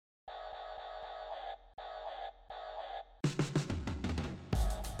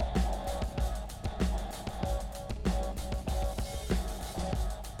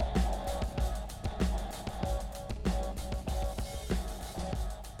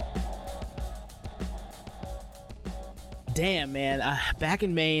Damn, man. Back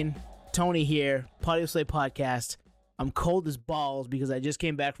in Maine, Tony here, Patio Slay Podcast. I'm cold as balls because I just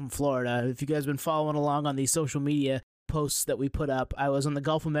came back from Florida. If you guys have been following along on these social media posts that we put up, I was on the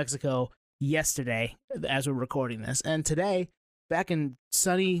Gulf of Mexico yesterday as we're recording this. And today, back in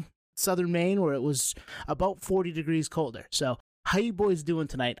sunny southern Maine where it was about 40 degrees colder. So, how you boys doing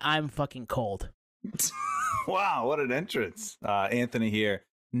tonight? I'm fucking cold. Wow, what an entrance. Anthony here.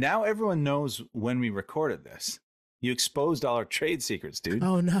 Now everyone knows when we recorded this. You exposed all our trade secrets, dude.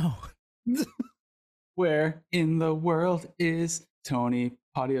 Oh, no. Where in the world is Tony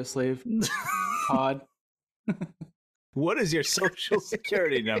Patio Slave Pod? What is your social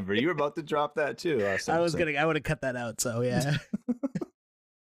security number? You were about to drop that too. I would have cut that out, so yeah.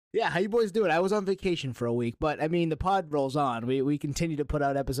 Yeah, how you boys doing? I was on vacation for a week, but I mean, the pod rolls on. We continue to put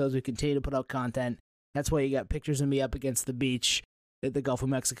out episodes. We continue to put out content. That's why you got pictures of me up against the beach at the Gulf of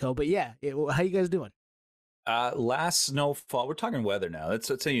Mexico. But yeah, how you guys doing? Last snowfall. We're talking weather now. That's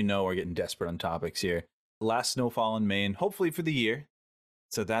how you know we're getting desperate on topics here. Last snowfall in Maine, hopefully for the year.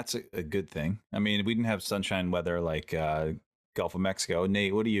 So that's a good thing. I mean, we didn't have sunshine weather like Gulf of Mexico.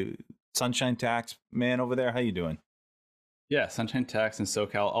 Nate, what are you, sunshine tax man over there? How you doing? Yeah, sunshine tax in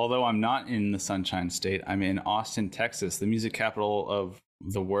SoCal. Although I'm not in the sunshine state, I'm in Austin, Texas, the music capital of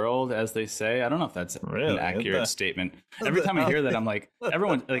the world, as they say. I don't know if that's an accurate statement. Every time I hear that, I'm like,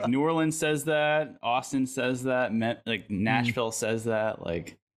 everyone, like New Orleans says that, Austin says that, like Nashville says that.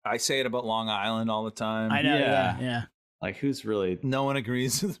 Like I say it about Long Island all the time. I know, yeah. Like who's really? No one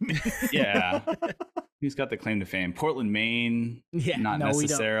agrees with me. Yeah. Who's got the claim to fame? Portland, Maine. Yeah, not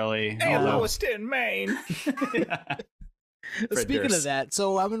necessarily. Hey, Lewiston, Maine. Yeah. Speaking of that,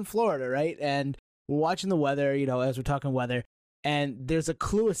 so I'm in Florida, right? And we're watching the weather, as we're talking weather, and there's a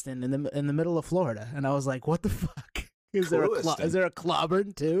Clewiston in the middle of Florida, and I was like, "What the fuck? Is there a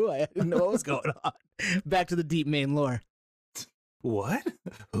Clobbered too?" I didn't know what was going on. Back to the deep Maine lore. What?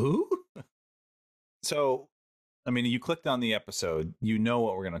 Who? So, I mean, you clicked on the episode. You know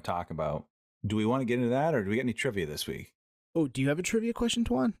what we're going to talk about. Do we want to get into that, or do we get any trivia this week? Oh, do you have a trivia question,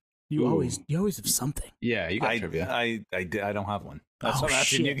 Tuan? You always have something. Yeah, you got trivia. I don't have one. That's what I'm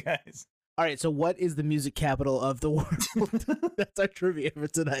asking you guys. All right, so what is the music capital of the world? That's our trivia for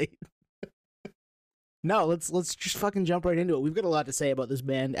tonight. No, let's just fucking jump right into it. We've got a lot to say about this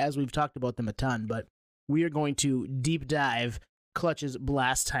band, as we've talked about them a ton, but we are going to deep dive Clutch's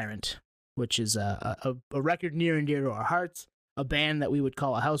Blast Tyrant, which is a record near and dear to our hearts, a band that we would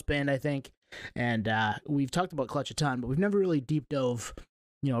call a house band, I think. And we've talked about Clutch a ton, but we've never really deep dove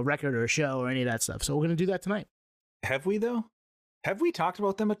a record or a show or any of that stuff. So we're going to do that tonight. Have we, though? Have we talked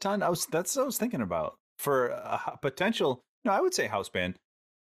about them a ton? That's what I was thinking about. For a potential, I would say house band.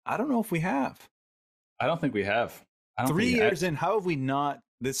 I don't know if we have. I don't think we have. 3 years in, how have we not?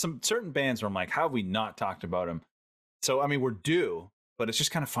 There's some certain bands where I'm like, how have we not talked about them? So, I mean, we're due, but it's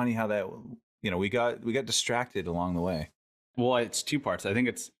just kind of funny how that, we got distracted along the way. Well, it's two parts. I think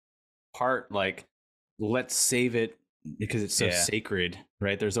it's part like, let's save it because it's so sacred,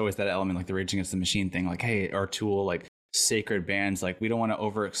 right? There's always that element, like the Rage Against the Machine thing, like, hey, our Tool, like sacred bands, like we don't want to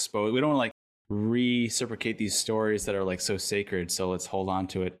overexpose, we don't want to like reciprocate these stories that are like so sacred, so let's hold on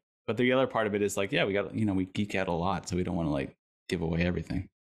to it. But the other part of it is like, yeah, we got, we geek out a lot, so we don't want to like give away everything.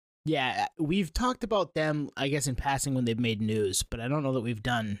 Yeah, we've talked about them, I guess, in passing when they've made news, but I don't know that we've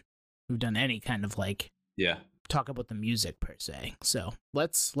done any kind of like talk about the music per se. So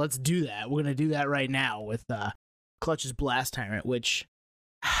let's do that. We're gonna do that right now with Clutch's Blast Tyrant, which,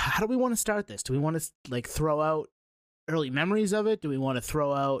 how do we want to start this? Do we want to like throw out early memories of it? Do we want to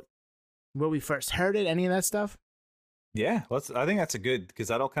throw out where we first heard it? Any of that stuff? Yeah, I think that's a good, because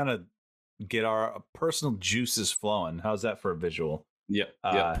that'll kind of get our personal juices flowing. How's that for a visual? Yep.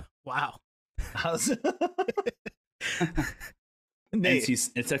 Wow. How's Nate,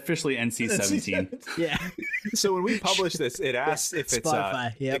 it's officially NC-17. Yeah. So when we publish this, it asks if it's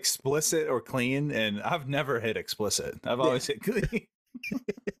Spotify, explicit or clean, and I've never hit explicit. I've always hit clean.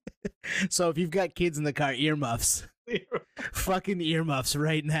 So if you've got kids in the car, earmuffs. Fucking earmuffs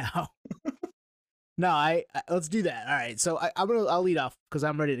right now. No, let's do that. All right. So I'll lead off because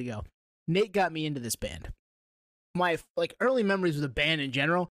I'm ready to go. Nate got me into this band. My early memories of the band in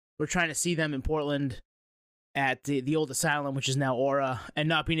general were trying to see them in Portland at the old Asylum, which is now Aura, and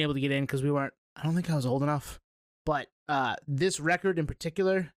not being able to get in because I don't think I was old enough. But this record in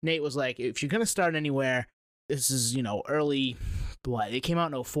particular, Nate was like, if you're going to start anywhere, this is, early, it came out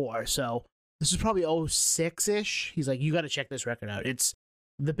in 2004, so this is probably 2006-ish. He's like, you got to check this record out.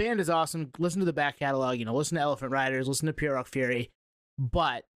 The band is awesome. Listen to the back catalog, listen to Elephant Riders, listen to Pure Rock Fury,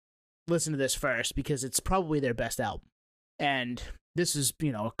 but listen to this first because it's probably their best album. And this is,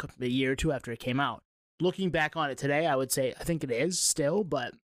 a year or two after it came out. looking back on it today, I would say I think it is still,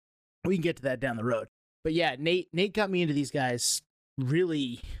 but we can get to that down the road. But yeah, Nate got me into these guys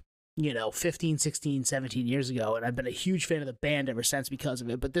really, 15, 16, 17 years ago, and I've been a huge fan of the band ever since because of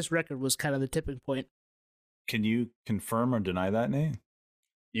it. But this record was kind of the tipping point. Can you confirm or deny that, Nate?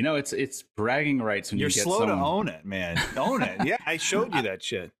 It's bragging rights when you're you get slow to own it, man. Own it. Yeah, I showed you that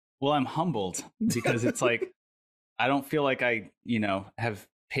shit. Well, I'm humbled because it's like I don't feel like I, have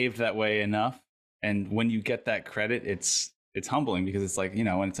paved that way enough. And when you get that credit, it's humbling because it's like,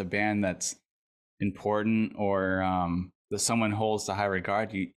 when it's a band that's important or that someone holds to high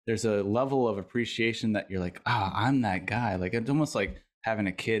regard, there's a level of appreciation that you're like, I'm that guy. Like it's almost like having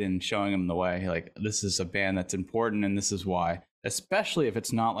a kid and showing them the way. Like this is a band that's important and this is why. Especially if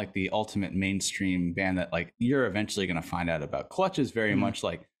it's not like the ultimate mainstream band that like you're eventually going to find out about. Clutch is very much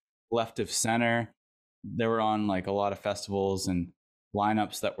like left of center. They were on like a lot of festivals and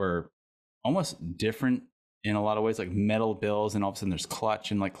lineups that were almost different in a lot of ways, like metal bills, and all of a sudden there's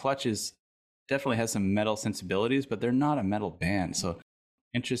Clutch, and like Clutch is definitely has some metal sensibilities, but they're not a metal band. So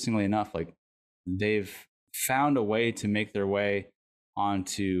interestingly enough, like they've found a way to make their way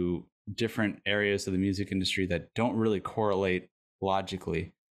onto different areas of the music industry that don't really correlate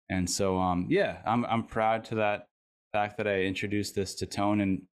logically. And so I'm proud to that fact that I introduced this to Tone.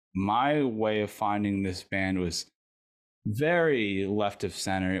 And my way of finding this band was very left of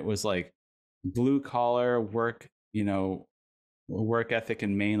center. It was like blue collar work, work ethic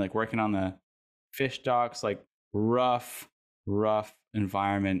in Maine, like working on the fish docks, like rough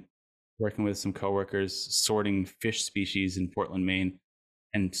environment, working with some coworkers, sorting fish species in Portland, Maine.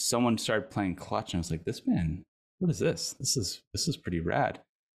 And someone started playing Clutch, and I was like, "This man, what is this? This is pretty rad."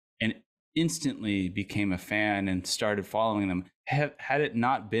 And instantly became a fan and started following them. Had it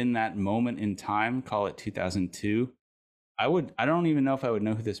not been that moment in time, call it 2002, I don't even know if I would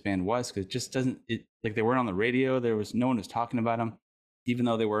know who this band was, because it just doesn't. Like they weren't on the radio. No one was talking about them, even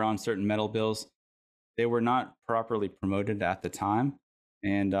though they were on certain metal bills. They were not properly promoted at the time,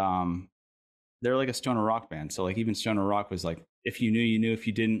 and they're like a stoner rock band. So like even stoner rock was like, if you knew, you knew. If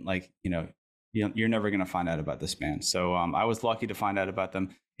you didn't, like, you're never going to find out about this band. So I was lucky to find out about them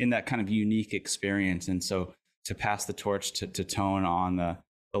in that kind of unique experience. And so to pass the torch to Tone on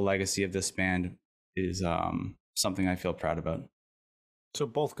the legacy of this band is something I feel proud about. So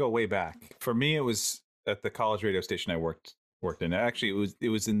both go way back. For me, it was at the college radio station I worked in. Actually, it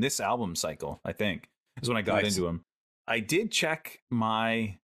was in this album cycle, I think, is when I got into them. I did check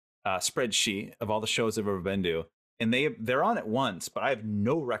my spreadsheet of all the shows I've ever been to, and they're on it once, but I have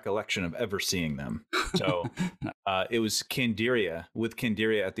no recollection of ever seeing them. So it was Candiria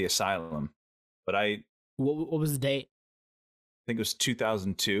at the Asylum. But what was the date? I think it was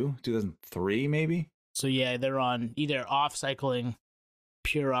 2002, 2003, maybe. So yeah, they're on either Off Cycling,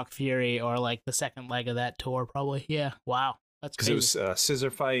 Pure Rock Fury, or like the second leg of that tour, probably. Yeah, wow, that's crazy. Because it was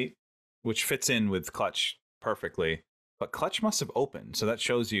Scissor Fight, which fits in with Clutch perfectly. But Clutch must have opened, so that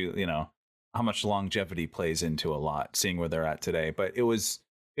shows you, how much longevity plays into a lot, seeing where they're at today. But it was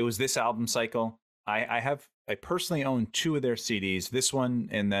this album cycle. I personally own 2 of their CDs, this one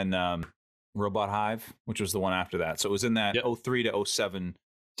and then Robot Hive, which was the one after that. So it was in that 03 to 07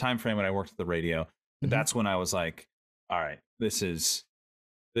 time frame when I worked at the radio. But that's when I was like, all right, this is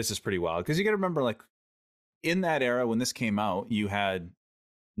pretty wild. Because you got to remember, like, in that era when this came out, you had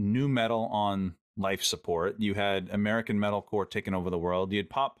new metal on life support. You had American metalcore taking over the world. You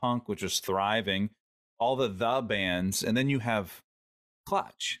had pop punk, which was thriving, all the bands, and then you have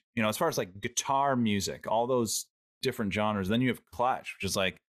Clutch. As far as like guitar music, all those different genres. Then you have Clutch, which is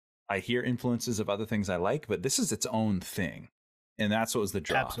like, I hear influences of other things I like, but this is its own thing, and that's what was the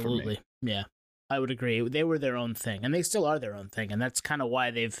draw. Absolutely, for me. Yeah, I would agree. They were their own thing, and they still are their own thing, and that's kind of why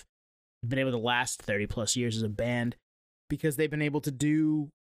they've been able to last 30 plus years as a band, because they've been able to do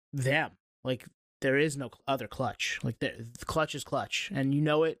them. Like, there is no other Clutch. Like, Clutch is Clutch, and you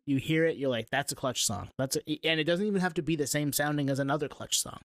know it, you hear it, you're like, that's a Clutch song. And it doesn't even have to be the same sounding as another Clutch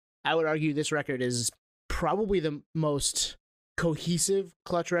song. I would argue this record is probably the most cohesive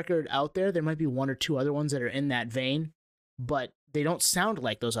Clutch record out there. There might be 1 or 2 other ones that are in that vein, but they don't sound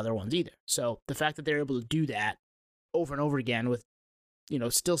like those other ones either. So the fact that they're able to do that over and over again with,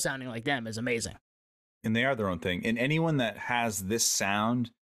 still sounding like them is amazing. And they are their own thing. And anyone that has this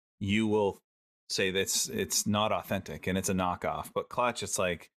sound, you will say that it's not authentic and it's a knockoff. But Clutch, it's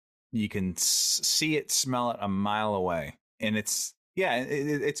like you can see it, smell it a mile away. And it's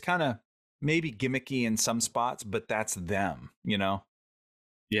kind of maybe gimmicky in some spots, but that's them,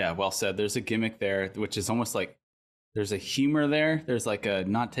 Yeah, well said. There's a gimmick there, which is almost like there's a humor there. There's like a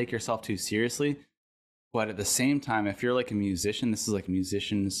not take yourself too seriously. But at the same time, if you're like a musician, this is like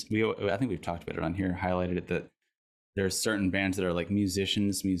musicians. I think we've talked about it on here, highlighted it, that there's certain bands that are like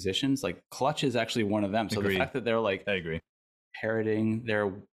musicians. Like Clutch is actually one of them. So Agreed. the fact that they're like, I agree, parroting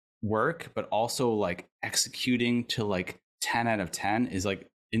their work, but also like executing to like 10 out of 10 is like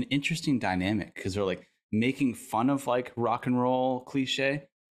an interesting dynamic, because they're like making fun of like rock and roll cliche,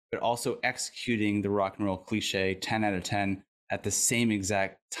 but also executing the rock and roll cliche 10 out of 10 at the same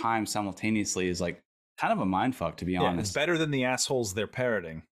exact time simultaneously is like kind of a mind fuck, to be honest. It's better than the assholes they're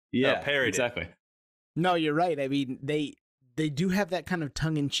parroting. Yeah, parodied. exactly. No, you're right. I mean, they do have that kind of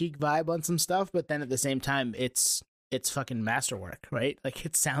tongue-in-cheek vibe on some stuff, but then at the same time, it's fucking masterwork, right? Like,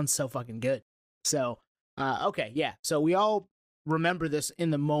 it sounds so fucking good. So, okay, yeah. So we all remember this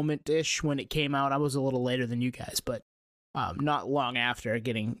in the moment-ish when it came out. I was a little later than you guys, but not long after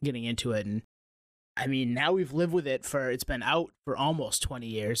getting into it. And I mean, now we've lived with it it's been out for almost 20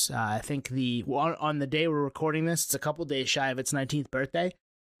 years. I think on the day we're recording this, it's a couple days shy of its 19th birthday,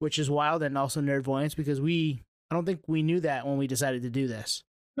 which is wild, and also Nerdvoyance, because I don't think we knew that when we decided to do this.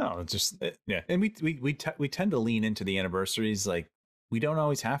 No, it's just, yeah. And we tend to lean into the anniversaries. Like, we don't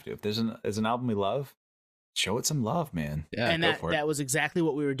always have to. If there's an album we love, show it some love, man. Yeah, and that was exactly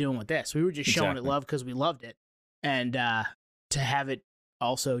what we were doing with this. We were just showing it love because we loved it. And to have it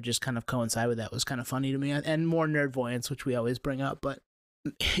also just kind of coincide with that was kind of funny to me. And more Nerdvoyance, which we always bring up. But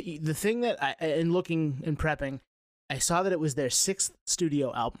the thing that in looking and prepping, I saw that it was their 6th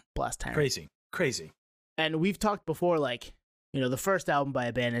studio album, Blast Tyrant. Crazy. And we've talked before, like, you know, the first album by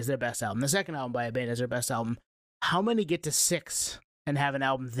a band is their best album. The second album by a band is their best album. How many get to 6 and have an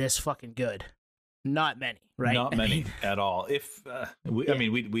album this fucking good? Not many, right? Not many at all. If I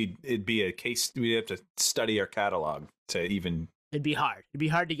mean, it'd be a case. We'd have to study our catalog to even. It'd be hard. It'd be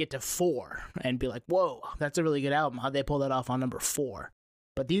hard to get to 4 and be like, "Whoa, that's a really good album." How'd they pull that off on number 4?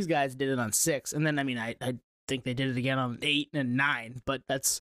 But these guys did it on 6, and then I mean, I think they did it again on 8 and 9. But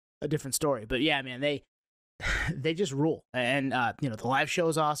that's a different story. But yeah, man, they just rule. And you know, the live show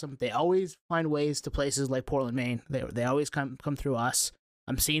is awesome. They always find ways to places like Portland, Maine. They always come through us.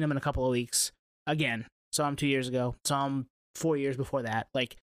 I'm seeing them in a couple of weeks. Again, saw them 2 years ago, saw them 4 years before that.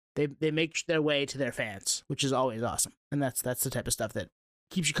 Like, they make their way to their fans, which is always awesome. And that's the type of stuff that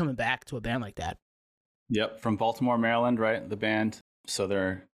keeps you coming back to a band like that. Yep, from Baltimore, Maryland, right? The band. So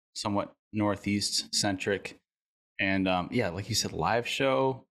they're somewhat Northeast centric. And yeah, like you said, live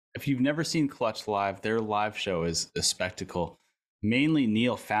show. If you've never seen Clutch live, their live show is a spectacle. Mainly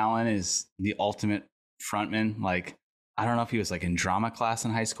Neil Fallon is the ultimate frontman. Like, I don't know if he was like in drama class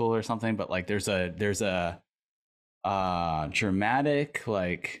in high school or something, but like there's a dramatic,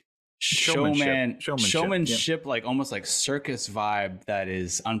 like showmanship, yep. Like almost like circus vibe that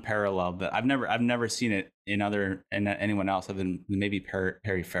is unparalleled. That I've never seen it in anyone else other than maybe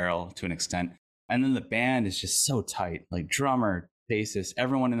Perry Farrell to an extent. And then the band is just so tight, like drummer, bassist,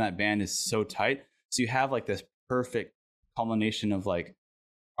 everyone in that band is so tight. So you have like this perfect culmination of like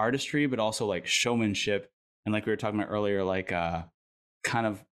artistry, but also like showmanship. And like we were talking about earlier, like kind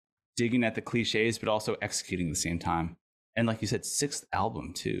of digging at the cliches, but also executing at the same time. And like you said, 6th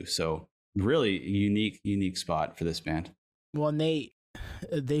album too. So really unique spot for this band. Well, and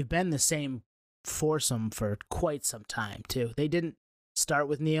they've been the same foursome for quite some time too. They didn't start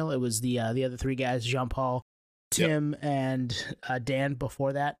with Neil. It was the other 3 guys, Jean-Paul, Tim, and Dan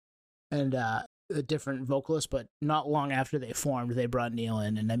before that, and a different vocalist. But not long after they formed, they brought Neil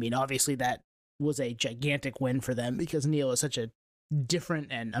in. And I mean, obviously that was a gigantic win for them because Neil is such a different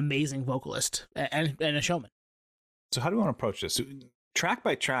and amazing vocalist and a showman. So how do we want to approach this? Track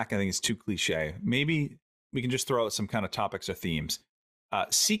by track, I think is too cliche. Maybe we can just throw out some kind of topics or themes.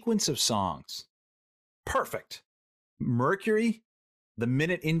 Sequence of songs. Perfect. Mercury, the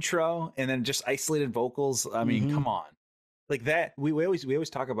minute intro, and then just isolated vocals. I mean, come on. Like that, we always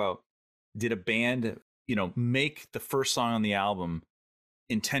talk about, did a band, you know, make the first song on the album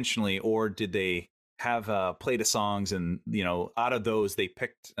intentionally, or did they have a plate of songs and, you know, out of those they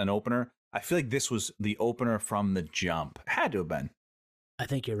picked an opener? I feel like this was the opener from the jump. Had to have been. I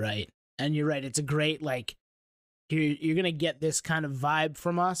think you're right. And you're right. It's a great, like, you're going to get this kind of vibe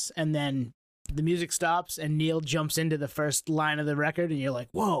from us, and then the music stops and Neil jumps into the first line of the record, and you're like,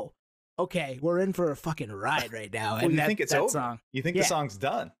 whoa, okay, we're in for a fucking ride right now. Well, and you think it's over. Song. You think the song's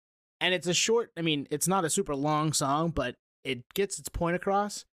done. And it's a short, I mean, it's not a super long song, but it gets its point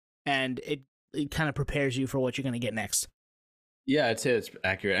across, and it kind of prepares you for what you're going to get next. Yeah, I'd say it's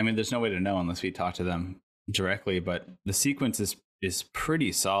accurate. I mean, there's no way to know unless we talk to them directly, but the sequence is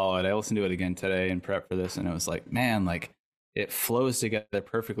pretty solid. I listened to it again today in prep for this, and it was like, man, like it flows together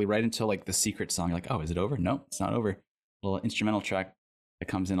perfectly right until like the secret song. You're like, oh, is it over? No, it's not over. A little instrumental track that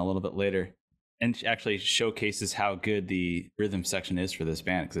comes in a little bit later. and actually showcases how good the rhythm section is for this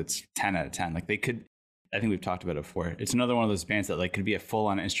band, because it's 10 out of 10. Like, they could, I think we've talked about it before. It's another one of those bands that like could be a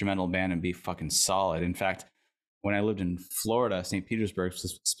full-on instrumental band and be fucking solid. In fact, when I lived in Florida, St. Petersburg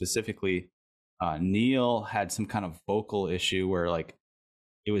specifically, Neil had some kind of vocal issue where like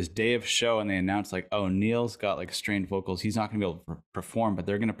it was day of show and they announced like, oh, Neil's got like strained vocals. He's not going to be able to perform, but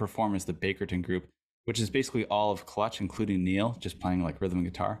they're going to perform as the Bakerton group, which is basically all of Clutch, including Neil, just playing like rhythm and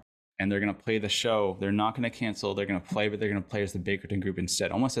guitar. And they're going to play the show. They're not going to cancel. They're going to play, but they're going to play as the Bakerton group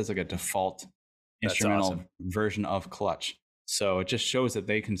instead, almost as like a default instrumental version of Clutch. So it just shows that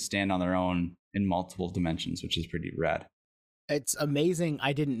they can stand on their own in multiple dimensions, which is pretty rad. It's amazing.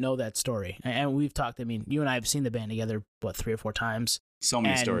 I didn't know that story. And we've talked, I mean, you and I have seen the band together, 3 or 4 times. So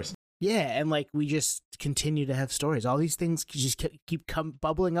many stories. Yeah, and like we just continue to have stories. All these things just keep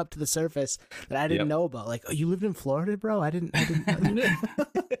bubbling up to the surface that I didn't know about. Like, oh, you lived in Florida, bro? I didn't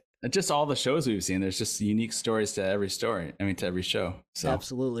Just all the shows we've seen, there's just unique stories to every story. I mean, to every show. So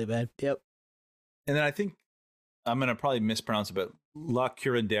absolutely, man. Yep. And then I think I'm going to probably mispronounce it, but La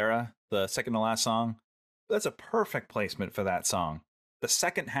Curandera, the second to last song, that's a perfect placement for that song. The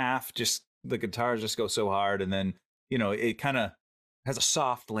second half, just the guitars just go so hard. And then, you know, it kind of has a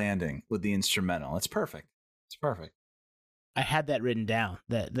soft landing with the instrumental. It's perfect. It's perfect. I had that written down,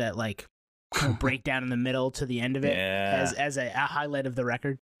 that like kind of breakdown in the middle to the end of it as a highlight of the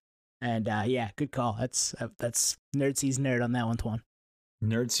record. And yeah, good call. That's Nerd Sees Nerd on that one, Twan.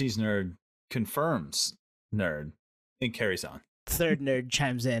 Nerd Sees Nerd confirms nerd and carries on. Third nerd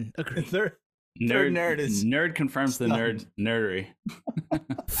chimes in. Agreed. Third nerd is nerd confirms the nerdery.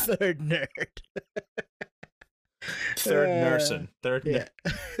 Third nerd. Third nursing. Third. Yeah.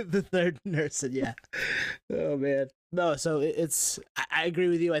 The third nursing. Yeah. Oh man. No. So it's. I agree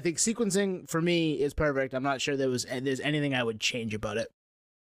with you. I think sequencing for me is perfect. I'm not sure there's anything I would change about it.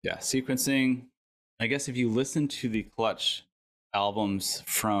 Yeah, sequencing. I guess if you listen to the Clutch albums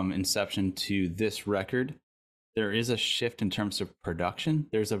from inception to this record, there is a shift in terms of production.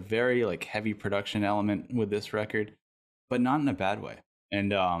 There's a very like heavy production element with this record, but not in a bad way.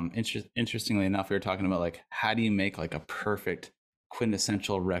 And interestingly enough, we were talking about like, how do you make like a perfect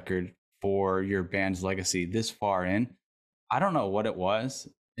quintessential record for your band's legacy this far in? I don't know what it was.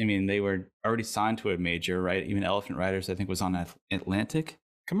 I mean, they were already signed to a major, right? Even Elephant Riders, I think, was on Atlantic.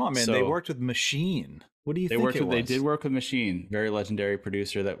 Come on, man. So, they worked with Machine. What do you think it was? They did work with Machine, very legendary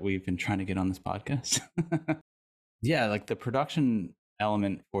producer that we've been trying to get on this podcast. Yeah, like the production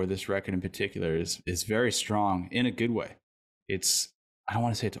element for this record in particular is very strong in a good way. It's, I don't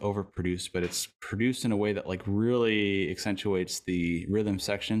want to say it's overproduced, but it's produced in a way that like really accentuates the rhythm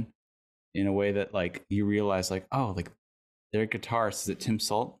section in a way that like you realize like, oh, like their guitarist, is it Tim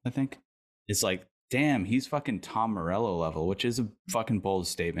Salt, I think? It's like, damn, he's fucking Tom Morello level, which is a fucking bold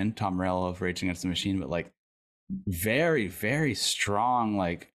statement. Tom Morello of Rage Against the Machine, but like very, very strong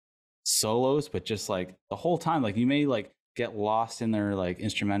like solos, but just like the whole time, like you may like get lost in their like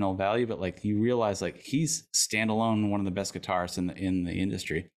instrumental value, but like you realize like he's standalone one of the best guitarists in the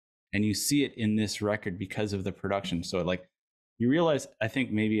industry, and you see it in this record because of the production. So like you realize, I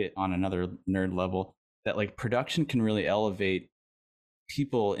think maybe on another nerd level, that like production can really elevate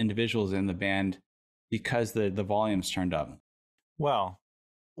people, individuals in the band, because the volume's turned up. Well,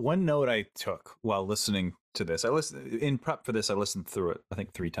 one note I took while listening to this, I listened in prep for this, I listened through it, I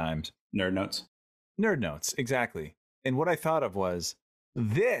think 3 times. Nerd notes, exactly. And what I thought of was,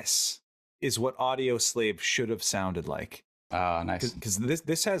 this is what Audio Slave should have sounded like. Nice. Because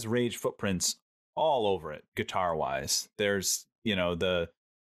this has Rage footprints all over it, guitar wise. There's, you know, the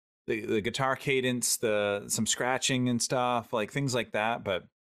guitar cadence, some scratching and stuff, like things like that. But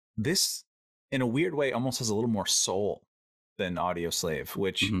this, in a weird way, almost has a little more soul than Audio Slave,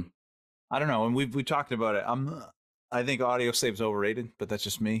 which I don't know. And we've talked about it. I think Audio Slave's overrated, but that's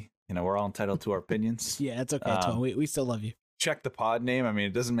just me. You know, we're all entitled to our opinions. Yeah, it's okay, Tom. We still love you. Check the pod name. I mean,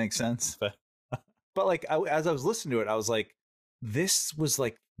 it doesn't make sense, but like as I was listening to it, I was like, this was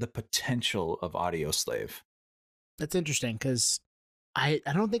like the potential of Audio Slave. That's interesting because I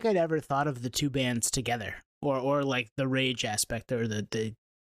don't think I'd ever thought of the two bands together, or like the Rage aspect, or the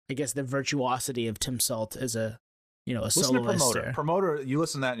I guess the virtuosity of Tim Salt as a, you know, a soloist. Promoter, you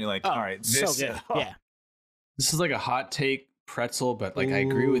listen to that and you're like, all right, this, so good. Yeah. This is like a hot take pretzel, but like I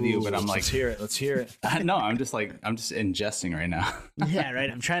agree with you, but I'm like, let's hear it. No, I'm just ingesting right now. Yeah, right.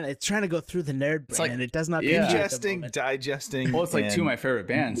 I'm trying to go through the nerd brain, like, and it does not ingesting, digesting. Well, it's like 2 of my favorite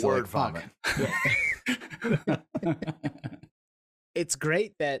bands. Word vomit. Yeah. It's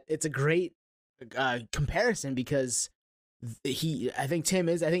great that it's a great comparison, because I think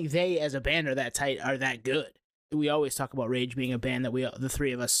they as a band are that tight, are that good. We always talk about Rage being a band that the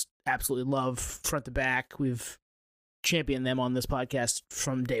 3 of us absolutely love front to back. We've championed them on this podcast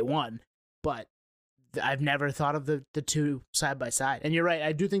from day one, but I've never thought of the two side by side. And you're right,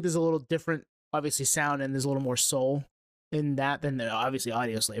 I do think there's a little different, obviously, sound, and there's a little more soul in that than obviously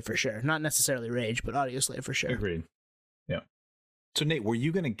Audioslave for sure. Not necessarily Rage, but Audioslave for sure. Agreed. Yeah. So Nate, were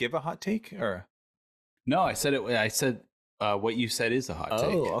you going to give a hot take or? No, I said it. I said what you said is a hot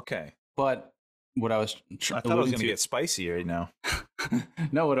take. Oh, okay. But what I was I thought it was going to get spicy right now.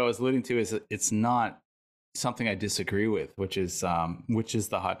 No, what I was alluding to is it's not something I disagree with, which is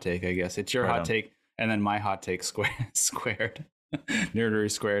the hot take, I guess. It's your hot take, and then my hot take squared,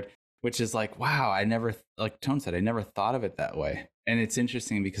 nerdery squared, which is like, wow, I never, like Tone said, I never thought of it that way. And it's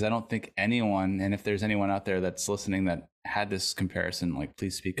interesting because I don't think anyone, and if there's anyone out there that's listening that had this comparison, like,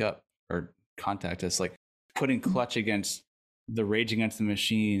 please speak up or contact us. Like, putting Clutch against the Rage Against the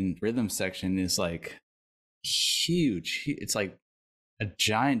Machine rhythm section is like huge. It's like a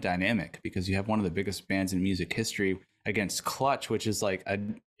giant dynamic because you have one of the biggest bands in music history against Clutch, which is like a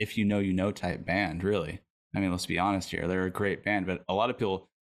if you know type band, really. I mean, let's be honest here. They're a great band, but a lot of people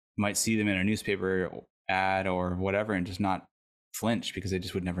might see them in a newspaper ad or whatever and just not flinch because they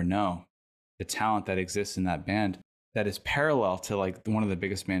just would never know the talent that exists in that band that is parallel to like one of the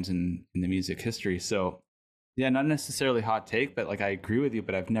biggest bands in the music history. So yeah, not necessarily hot take, but like I agree with you,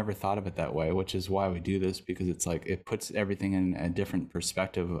 but I've never thought of it that way, which is why we do this, because it's like it puts everything in a different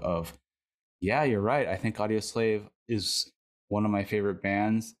perspective of, yeah, you're right. I think Audioslave is one of my favorite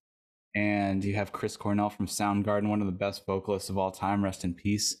bands. And you have Chris Cornell from Soundgarden, one of the best vocalists of all time, rest in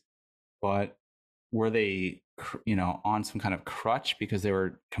peace. But were they, on some kind of crutch because they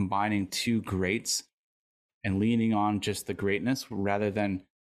were combining two greats and leaning on just the greatness rather than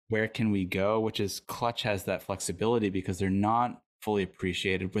where can we go, which is Clutch has that flexibility because they're not fully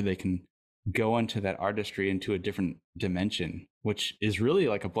appreciated, where they can go into that artistry into a different dimension, which is really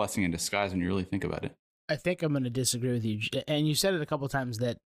like a blessing in disguise when you really think about it. I think I'm going to disagree with you. And you said it a couple of times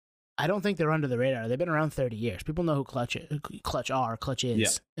that I don't think they're under the radar. They've been around 30 years. People know who Clutch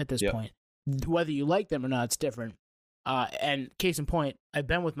is at this point. Whether you like them or not, it's different. And case in point, I've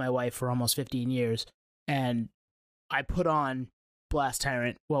been with my wife for almost 15 years, and I put on Blast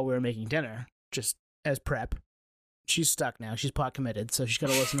Tyrant while we were making dinner, just as prep. She's stuck now. She's pot committed, so she's got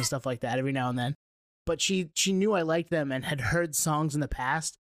to listen to stuff like that every now and then. But she knew I liked them and had heard songs in the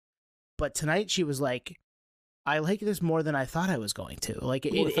past. But tonight she was like, I like this more than I thought I was going to. Like, I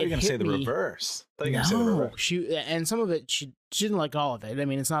thought you were going to say the reverse. And some of it, she didn't like all of it. I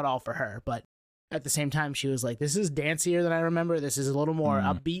mean, it's not all for her, but at the same time, she was like, this is dancier than I remember. This is a little more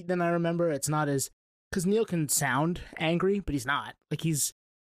upbeat than I remember. It's not as, because Neil can sound angry, but he's not. Like,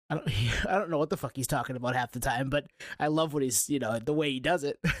 I don't know what the fuck he's talking about half the time, but I love what he's, the way he does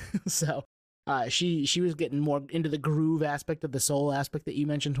it. So she was getting more into the groove aspect of the soul aspect that you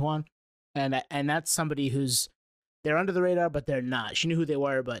mentioned, Juan. And that's somebody who's, they're under the radar, but they're not. She knew who they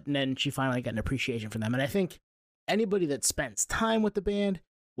were, and then she finally got an appreciation for them. And I think anybody that spends time with the band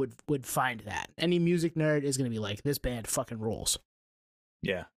would find that. Any music nerd is going to be like, this band fucking rules.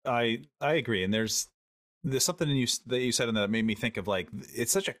 Yeah, I agree. And there's something that you said in that made me think of, like,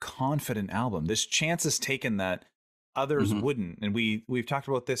 it's such a confident album. This chance is taken that others wouldn't. And we've talked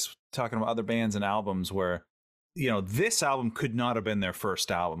about this, talking about other bands and albums where, this album could not have been their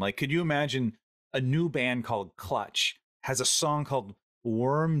first album. Like, could you imagine a new band called Clutch has a song called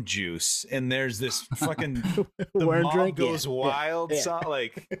Worm Juice, and there's this fucking the Worm Mob Drink Goes Wild song?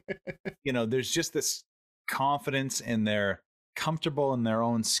 Like, there's just this confidence, and they're comfortable in their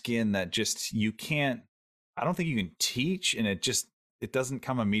own skin that just I don't think you can teach, and it doesn't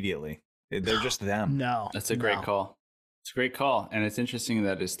come immediatatti. They're just them. No, that's a great call. It's a great call, and it's interesting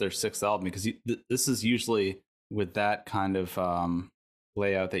that it's their sixth album, because this is usually, with that kind of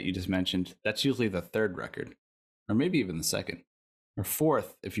layout that you just mentioned, that's usually the third record, or maybe even the second, or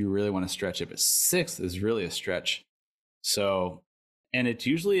fourth if you really want to stretch it. But sixth is really a stretch. So, and it's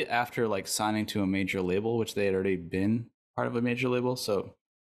usually after like signing to a major label, which they had already been part of a major label. So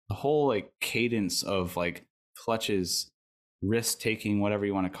the whole like cadence of like Clutch's risk taking, whatever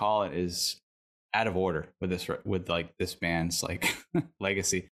you want to call it, is out of order with this band's like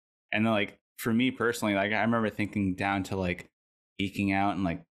legacy. And then, like, for me personally, like, I remember thinking down to like eking out, and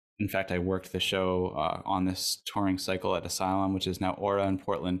like, in fact, I worked the show on this touring cycle at Asylum, which is now Aura in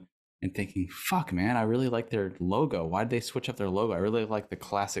Portland, and thinking, fuck, man, I really like their logo. Why did they switch up their logo? I really like the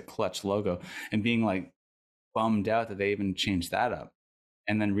classic Clutch logo, and being like bummed out that they even changed that up.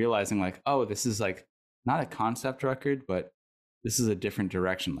 And then realizing like, oh, this is like not a concept record, but this is a different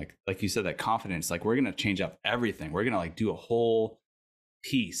direction. Like you said, that confidence, like, we're going to change up everything. We're going to like do a whole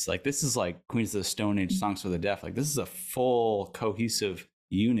piece. Like, this is like Queens of the Stone Age, Songs for the Deaf. Like, this is a full cohesive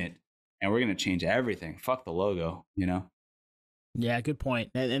unit, and we're going to change everything. Fuck the logo, you know? Yeah, good point.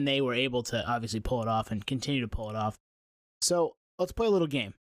 And they were able to obviously pull it off and continue to pull it off. So let's play a little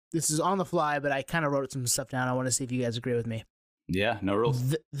game. This is on the fly, but I kind of wrote some stuff down. I want to see if you guys agree with me. Yeah, no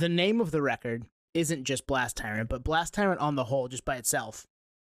rules. The name of the record isn't just Blast Tyrant, but Blast Tyrant on the whole, just by itself.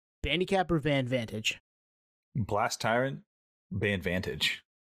 Bandicap or Van Vantage? Blast Tyrant, Band Vantage.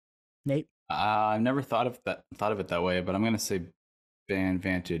 Nate? I've never thought of it that way, but I'm going to say Band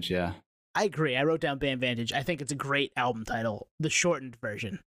Vantage, yeah. I agree. I wrote down Band Vantage. I think it's a great album title, the shortened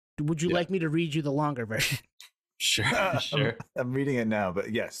version. Would you like me to read you the longer version? Sure, sure. I'm reading it now,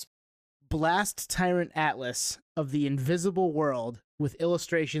 but yes. Blast Tyrant Atlas of the Invisible World with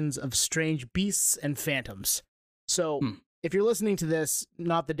illustrations of strange beasts and phantoms. So, if you're listening to this,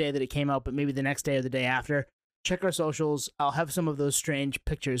 not the day that it came out, but maybe the next day or the day after, check our socials. I'll have some of those strange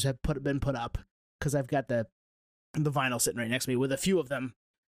pictures have been put up because I've got the vinyl sitting right next to me with a few of them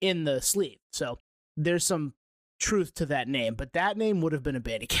in the sleeve. So there's some truth to that name, but that name would have been a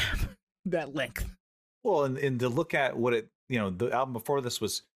Bandicap, that length. Well, and to look at what it, the album before this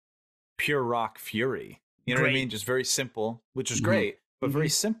was Pure Rock Fury. You know what I mean? Just very simple, which was great, but very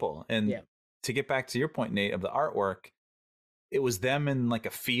simple. And to get back to your point, Nate, of the artwork, it was them in like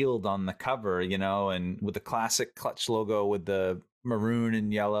a field on the cover, and with the classic Clutch logo with the maroon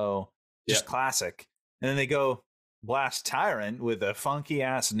and yellow, just classic. And then they go Blast Tyrant with a funky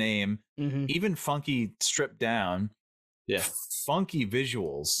ass name, even funky stripped down, funky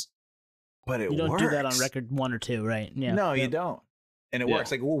visuals, but it works. You don't do that on record 1 or 2, right? Yeah. No, you don't. And it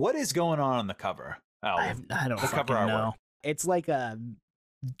works. Like, well, what is going on the cover? I don't fucking know. It's like a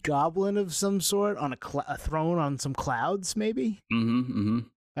goblin of some sort on a throne on some clouds, maybe.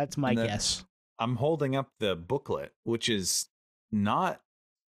 That's my guess. I'm holding up the booklet, which is not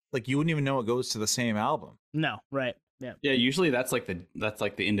like you wouldn't even know it goes to the same album. No, right? Yeah. Usually that's like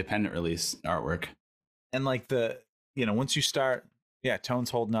the independent release artwork, and like once you start,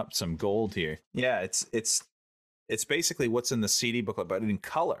 Tone's holding up some gold here. Yeah, it's basically what's in the CD booklet, but in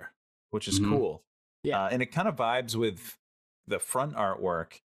color, which is cool. Yeah, and it kind of vibes with the front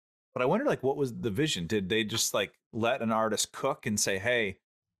artwork. But I wonder, like, what was the vision? Did they just like let an artist cook and say, "Hey,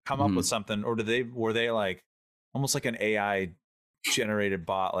 come up with something," or were they like almost like an AI generated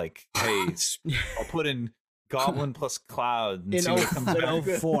bot? Like, "Hey, I'll put in Goblin plus Cloud and see what comes back."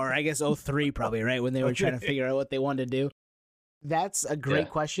 In 04, I guess 03 probably, right, when they were trying to figure out what they wanted to do. That's a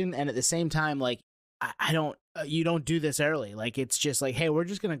great question, and at the same time, like, I don't. You don't do this early. Like, it's just like, hey, we're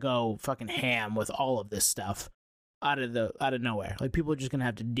just gonna go fucking ham with all of this stuff out of nowhere. Like, people are just gonna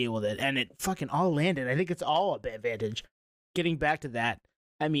have to deal with it, and it fucking all landed. I think it's all a advantage. Getting back to that,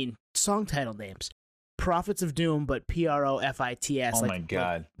 I mean, song title names: Prophets of Doom, but Profits. Oh my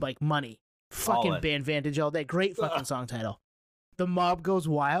god! Like money. Fucking Band Vantage all day. Great fucking song title. The Mob Goes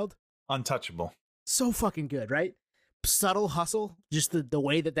Wild. Untouchable. So fucking good, right? Subtle Hustle. Just the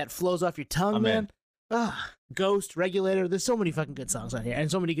way that flows off your tongue, man. Ghost, Regulator. There's so many fucking good songs on here and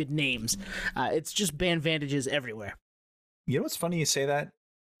so many good names. It's just Band Vantages everywhere. You know what's funny you say that?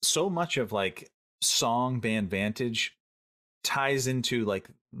 So much of like song Band Vantage ties into like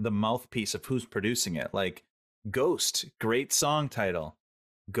the mouthpiece of who's producing it. Like Ghost, great song title.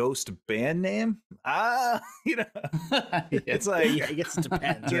 Ghost band name? It's like, I guess it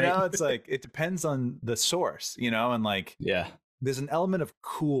depends, it's like it depends on the source, and like there's an element of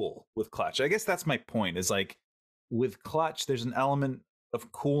cool with Clutch. I guess that's my point, is like with Clutch, there's an element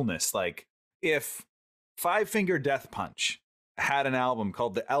of coolness. Like if Five Finger Death Punch had an album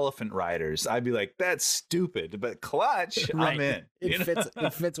called The Elephant Riders, I'd be like, that's stupid. But Clutch, right. I'm in. It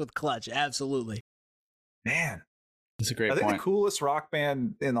fits with Clutch, absolutely. Man. That's a great point. Are they the coolest rock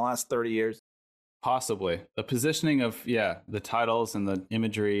band in the last 30 years? Possibly. The positioning of, the titles and the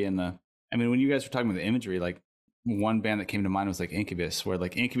imagery and when you guys were talking about the imagery, like, one band that came to mind was like Incubus, where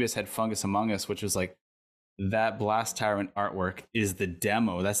like Incubus had Fungus Among Us, which was like that Blast Tyrant artwork is the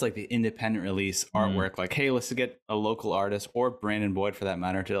demo. That's like the independent release artwork. Like, hey, let's get a local artist or Brandon Boyd for that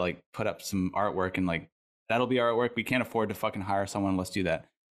matter to like put up some artwork, and like that'll be our artwork. We can't afford to fucking hire someone. Let's do that.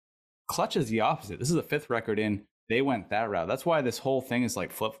 Clutch is the opposite. This is the 5th record in. They went that route. That's why this whole thing is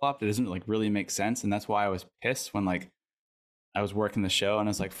like flip-flopped. It doesn't like really make sense. And that's why I was pissed when like I was working the show and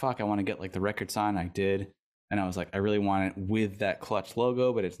I was like, fuck, I want to get like the record signed. I did. And I was like, I really want it with that Clutch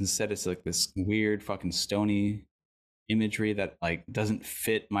logo, but instead it's like this weird fucking stony imagery that like doesn't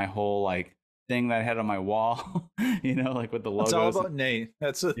fit my whole like thing that I had on my wall, like with the logos. It's all about Nate.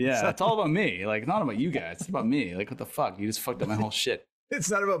 It's all about me. Like, not about you guys. It's about me. Like, what the fuck? You just fucked up my whole shit. It's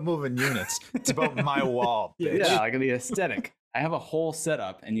not about moving units. It's about my wall, bitch. Yeah, like the aesthetic. I have a whole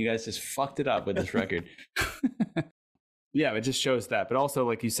setup, and you guys just fucked it up with this record. Yeah, it just shows that. But also,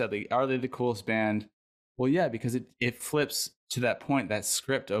 like you said, like, are they the coolest band? Well, yeah, because it flips to that point, that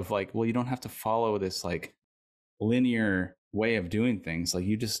script of like, well, you don't have to follow this like linear way of doing things. Like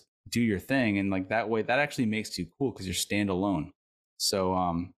you just do your thing, and like that way, that actually makes you cool because you're standalone.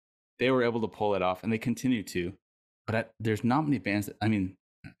 So they were able to pull it off, and they continue to. But there's not many bands that, I mean,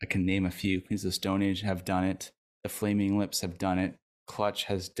 I can name a few. Queens of the Stone Age have done it. The Flaming Lips have done it. Clutch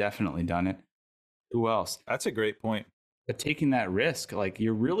has definitely done it. Who else? That's a great point. But taking that risk, like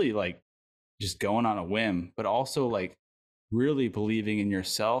you're really like just going on a whim, but also like really believing in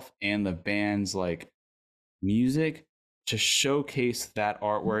yourself and the band's like music to showcase that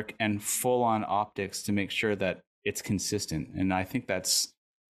artwork and full on optics to make sure that it's consistent. And I think that's,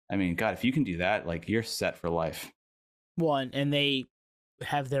 I mean, God, if you can do that, like you're set for life. One, and they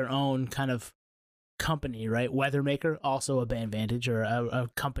have their own kind of company, right? Weathermaker, also a Band Vantage, or a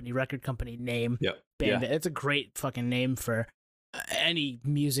company, record company name. Yep. Band. It's a great fucking name for any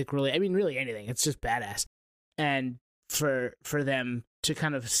music, really. I mean, really anything. It's just badass. And for them to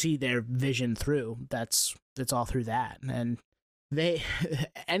kind of see their vision through, it's all through that. And they,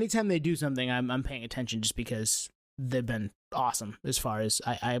 anytime they do something, I'm paying attention just because they've been awesome as far as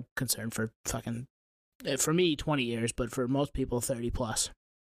I'm concerned for fucking, for me, 20 years, but for most people, 30 plus.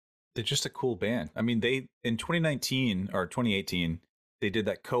 They're just a cool band. I mean, they in 2019 or 2018, they did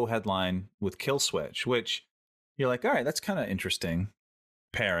that co-headline with Killswitch, which you're like, all right, that's kind of interesting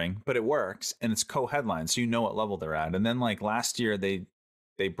pairing, but it works, and it's co-headline, so you know what level they're at. And then like last year, they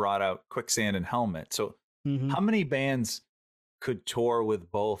brought out Quicksand and Helmet. So how many bands could tour with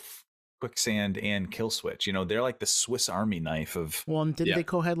both Quicksand and Killswitch? You know, they're like the Swiss Army knife of. Well, and didn't they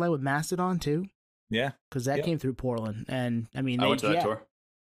co-headline with Mastodon too? Yeah, because that came through Portland, and I mean, I went to that tour.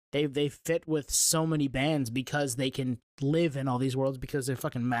 They fit with so many bands because they can live in all these worlds because they're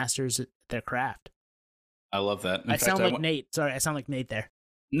fucking masters at their craft. I love that. I sound like Nate. Sorry, I sound like Nate there.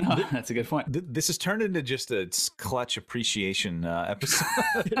 No, that's a good point. This has turned into just a Clutch appreciation episode.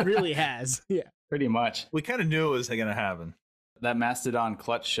 It really has. Yeah, pretty much. We kind of knew it was going to happen. That Mastodon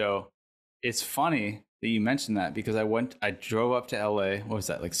Clutch show. It's funny that you mentioned that because I drove up to LA. What was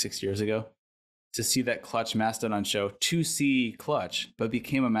that, like 6 years ago? To see that Clutch Mastodon show, to see Clutch, but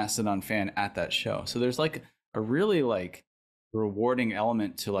became a Mastodon fan at that show. So there's like a really like rewarding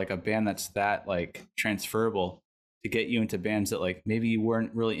element to like a band that's that like transferable to get you into bands that like maybe you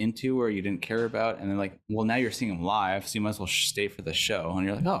weren't really into or you didn't care about. And then like, well, now you're seeing them live, so you might as well stay for the show. And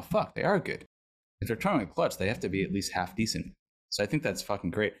you're like, oh, fuck, they are good. If they're touring with Clutch, they have to be at least half decent. So I think that's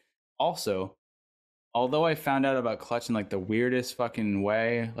fucking great. Also, although I found out about Clutch in like the weirdest fucking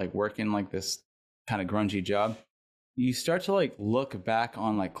way, like working like this kind of grungy job, you start to like look back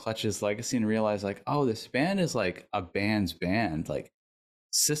on like Clutch's legacy and realize like, oh, this band is like a band's band. Like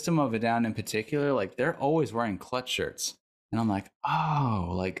System of a Down in particular, like they're always wearing Clutch shirts. And I'm like, oh,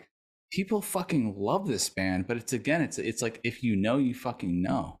 like people fucking love this band. But it's like, if you know, you fucking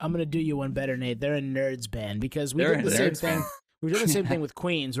know. I'm going to do you one better, Nate. They're a nerds band because we did the same thing. We did the same thing with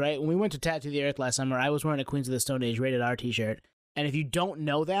Queens, right? When we went to Tattoo the Earth last summer, I was wearing a Queens of the Stone Age Rated R t-shirt. And if you don't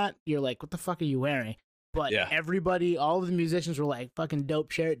know that, you're like, what the fuck are you wearing? But everybody, all of the musicians were like, fucking dope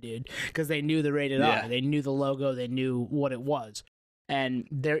shirt, dude. Because they knew the Rated R. They knew the logo. They knew what it was. And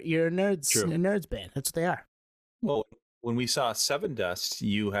you're a nerds band. That's what they are. Well, when we saw Seven Dust,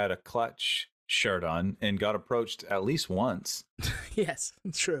 you had a Clutch shirt on and got approached at least once. Yes,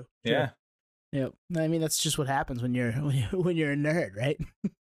 it's true. Yeah. Yep. I mean, that's just what happens when you're a nerd, right?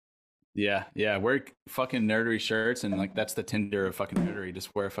 Yeah. Wear fucking nerdery shirts, and like that's the Tinder of fucking nerdery.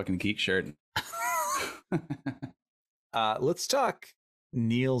 Just wear a fucking geek shirt. Let's talk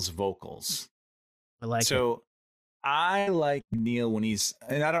Neil's vocals. I like Neil when he's,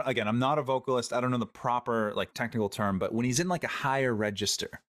 and I'm not a vocalist. I don't know the proper like technical term, but when he's in like a higher register.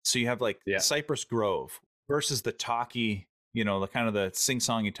 So you have like Cypress Grove versus the talky, you know, the kind of the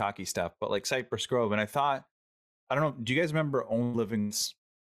sing-songy talky stuff, but like Cypress Grove. And I thought, I don't know, do you guys remember Only Living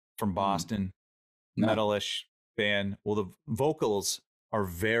from Boston? Metal-ish band. Well, the vocals are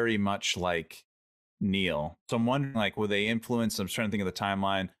very much like Neil. So I'm wondering, like, were they influenced? I'm trying to think of the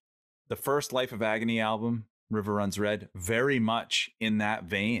timeline. The first Life of Agony album, River Runs Red, very much in that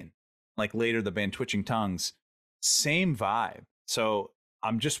vein. Like later, the band Twitching Tongues, same vibe. So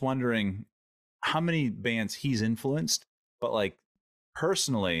I'm just wondering how many bands he's influenced. But like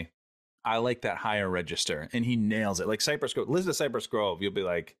personally, I like that higher register, and he nails it. Like Cypress Grove, listen to Cypress Grove, you'll be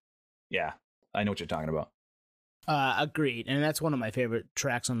like, yeah, I know what you're talking about. Agreed, and that's one of my favorite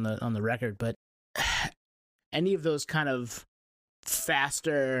tracks on the record. But any of those kind of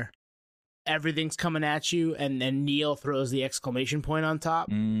faster, everything's coming at you, and Neil throws the exclamation point on top.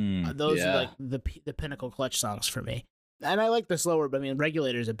 Those are like the pinnacle Clutch songs for me. And I like the slower, but I mean,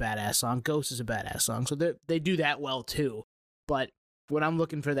 Regulator's a badass song. Ghost is a badass song. So they do that well too. But when I'm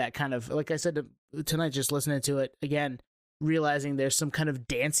looking for that kind of, like I said tonight, just listening to it again, realizing there's some kind of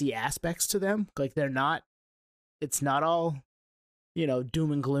dancey aspects to them. Like it's not all,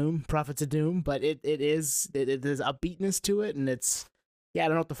 doom and gloom, prophets of doom, but there's a beatness to it. And it's, I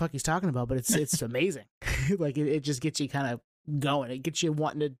don't know what the fuck he's talking about, but it's amazing. Like it just gets you kind of going. It gets you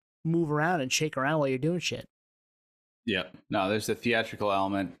wanting to move around and shake around while you're doing shit. Yeah. No, there's a theatrical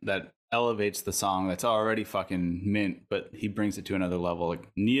element that elevates the song that's already fucking mint, but he brings it to another level. Like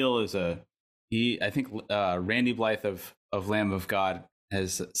Neil is I think Randy Blythe of Lamb of God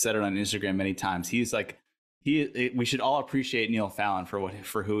has said it on Instagram many times. He's like, we should all appreciate Neil Fallon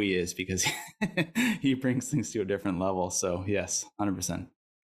for who he is, because he brings things to a different level. So yes, 100%.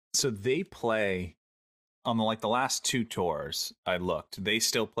 So they play on the last 2 tours. I looked, they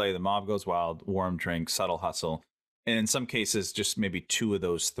still play The Mob Goes Wild, Warm Drink, Subtle Hustle. And in some cases, just maybe 2 of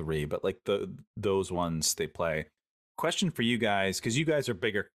those 3, but like those ones they play. Question for you guys, because you guys are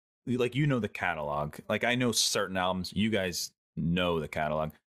bigger, like the catalog. Like I know certain albums, you guys know the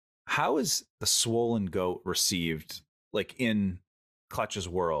catalog. How is The Swollen Goat received, like in Clutch's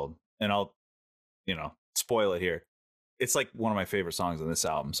world? And I'll, spoil it here. It's like one of my favorite songs on this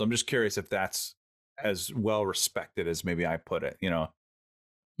album. So I'm just curious if that's as well respected as maybe I put it.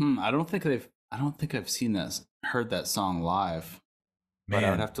 I don't think I've heard that song live, but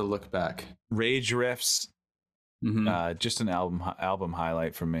I would have to look back. Rage riffs, just an album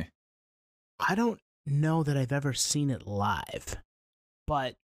highlight for me. I don't know that I've ever seen it live,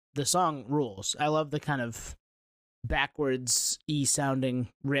 but the song rules. I love the kind of backwards sounding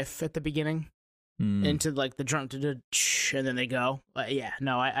riff at the beginning into like the drum and then they go.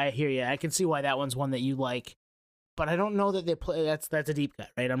 I hear you. I can see why that one's one that you like, but I don't know that they play. That's a deep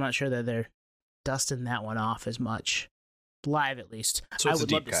cut, right? I'm not sure that they're dusting that one off as much live, at least. So I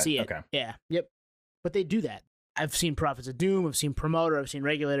would love to see it. Okay. Yeah. Yep. But they do that. I've seen Prophets of Doom, I've seen Promoter, I've seen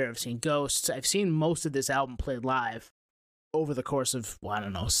Regulator, I've seen Ghosts. I've seen most of this album played live over the course of, 4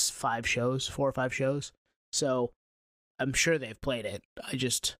 or 5 shows. So I'm sure they've played it. I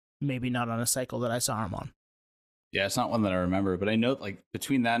just, maybe not on a cycle that I saw them on. Yeah, it's not one that I remember, but I know like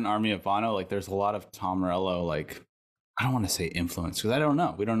between that and Army of Bono, like there's a lot of Tom Morello, like, I don't want to say influence, because I don't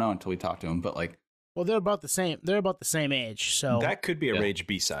know. We don't know until we talk to him, but like, well, they're about the same. They're about the same age, so that could be a Rage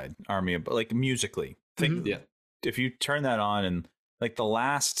B-side, Army of, like musically. If you turn that on and like the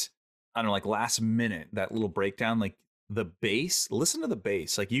last, I don't know, like last minute, that little breakdown, like the bass, listen to the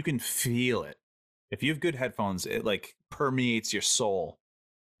bass, like you can feel it. If you have good headphones, it like permeates your soul,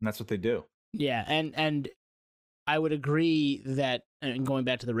 and that's what they do. Yeah, and I would agree that, and going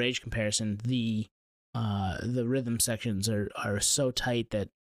back to the Rage comparison, the rhythm sections are so tight that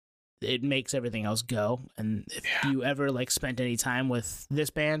it makes everything else go. And if you ever like spent any time with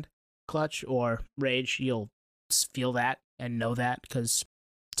this band, Clutch or Rage, you'll feel that and know that, because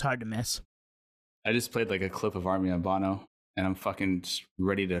it's hard to miss. I just played like a clip of Army of Bono, and I'm fucking just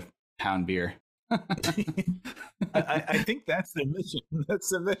ready to pound beer. I think that's the mission. That's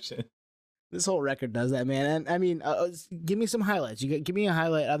the mission. This whole record does that, man. And I mean, give me some highlights. Give me a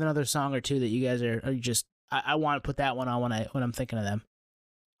highlight of another song or two that you guys are just. I want to put that one on when I'm thinking of them.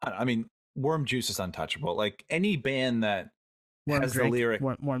 I mean, Warm Juice is untouchable. Like any band that has the lyric,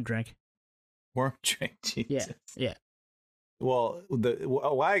 warm drink. Warm Drink. Jesus. Yeah. Well,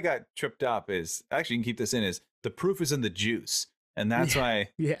 why I got tripped up is, actually, you can keep this in, is the proof is in the juice, and that's why.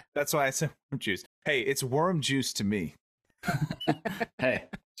 Yeah. That's why I said warm juice. Hey, it's warm juice to me. Hey,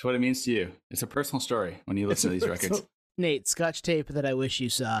 it's what it means to you. It's a personal story when you listen to these records. Nate, Scotch tape that I wish you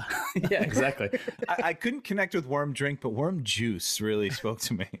saw. Yeah, exactly. I couldn't connect with warm drink, but warm juice really spoke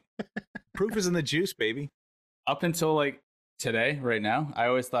to me. Proof is in the juice, baby. Up until like today, right now, I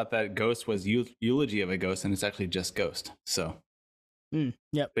always thought that Ghost was eulogy of a ghost, and it's actually just Ghost. So,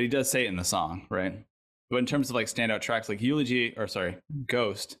 yep. But he does say it in the song, right? But in terms of like standout tracks, like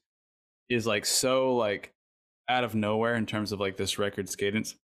Ghost is like so like out of nowhere in terms of like this record's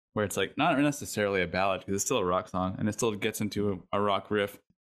cadence, where it's like not necessarily a ballad, because it's still a rock song and it still gets into a rock riff.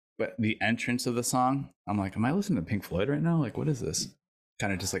 But the entrance of the song, I'm like, am I listening to Pink Floyd right now? Like, what is this?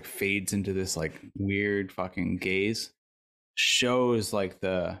 Kind of just like fades into this like weird fucking gaze. Shows like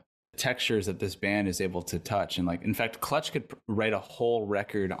the textures that this band is able to touch. And like, in fact, Clutch could write a whole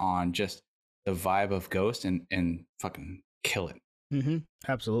record on just the vibe of Ghost and fucking kill it. Mm-hmm.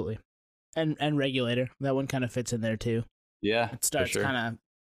 Absolutely. And Regulator, that one kind of fits in there too. Yeah, it starts kind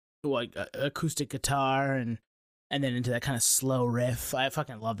of like acoustic guitar and then into that kind of slow riff. I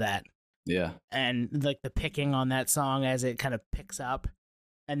fucking love that. Yeah. And like the picking on that song as it kind of picks up,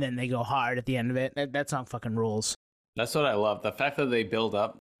 and then they go hard at the end of it. That song fucking rules. That's what I love. The fact that they build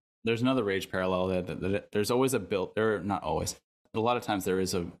up. There's another Rage parallel that there's always a build, or not always. A lot of times there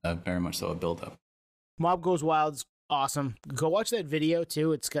is a very much so a build up. Mob Goes Wild's awesome. Go watch that video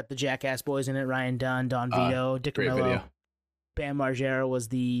too. It's got the Jackass Boys in it. Ryan Dunn, Don Vito, Dick great Camillo. video. Bam Margera was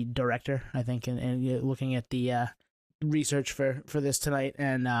the director, I think, and looking at the research for this tonight,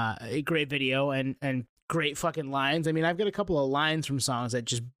 and a great video and great fucking lines. I mean, I've got a couple of lines from songs that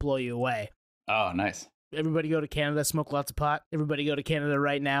just blow you away. Oh, nice. Everybody go to Canada, smoke lots of pot. Everybody go to Canada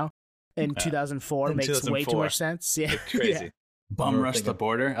right now. In 2004 makes 2004. Way too much sense. Yeah, it's crazy. Yeah. Bum rush the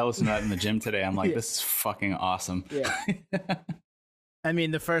border. I listened to that in the gym today. I'm like, this is fucking awesome. Yeah. I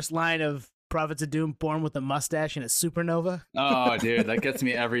mean, the first line of Prophets of Doom, born with a mustache and a supernova. Oh, dude, that gets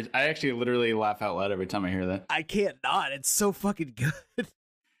me I actually literally laugh out loud every time I hear that. I can't not. It's so fucking good.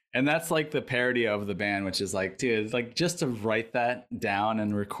 And that's like the parody of the band, which is like, dude, like just to write that down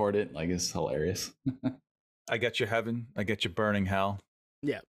and record it, like, is hilarious. I get your heaven. I get your burning hell.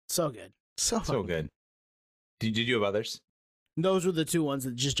 Yeah, so good. So good. Did you have others? Those were the two ones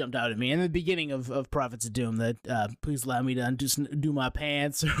that just jumped out at me. In the beginning of Prophets of Doom, that please allow me to undo my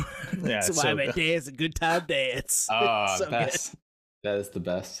pants. Yeah, so why I dance a good time dance. Oh, so best. That is the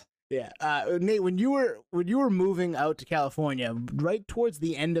best. Yeah, Nate, when you were moving out to California, right towards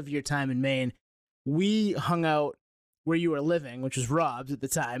the end of your time in Maine, we hung out where you were living, which was Rob's at the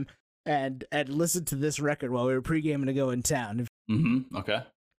time, and listened to this record while we were pre-gaming to go in town. Mm-hmm. Okay.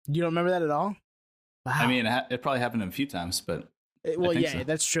 You don't remember that at all? Wow. I mean, it probably happened a few times, but well, yeah, so.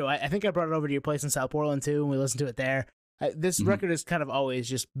 That's true. I think I brought it over to your place in South Portland too, and we listened to it there. This record has kind of always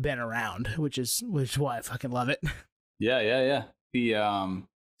just been around, which is why I fucking love it. Yeah. The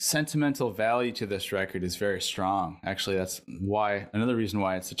sentimental value to this record is very strong. Actually, that's why another reason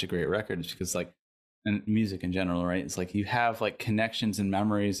why it's such a great record is because, like, and music in general, right? It's like you have like connections and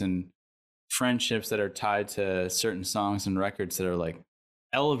memories and friendships that are tied to certain songs and records that are like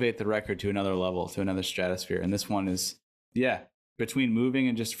elevate the record to another level, to another stratosphere. And this one is, between moving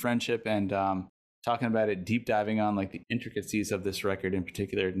and just friendship and talking about it, deep diving on like the intricacies of this record in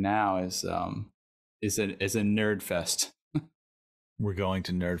particular now is a nerd fest. We're going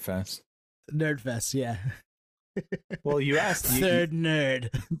to Nerd Fest. Nerd Fest, yeah. Well, you asked. Third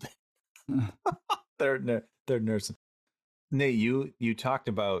nerd. Third nerds. Nate, you talked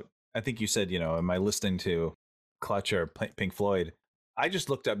about, I think you said, am I listening to Clutch or Pink Floyd? I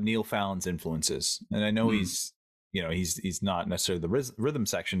just looked up Neil Fallon's influences, and I know he's not necessarily the rhythm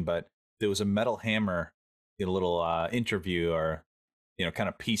section, but there was a Metal Hammer, a little interview or kind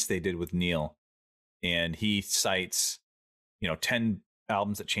of piece they did with Neil, and he cites 10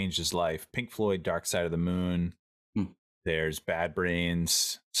 albums that changed his life: Pink Floyd, Dark Side of the Moon. There's Bad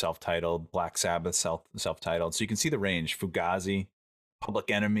Brains, self-titled, Black Sabbath, self-titled. So you can see the range. Fugazi, Public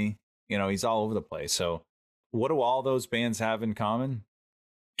Enemy. He's all over the place. So what do all those bands have in common?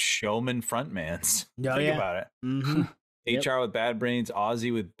 Showman frontmans. Oh, Think about it. Mm-hmm. HR with Bad Brains,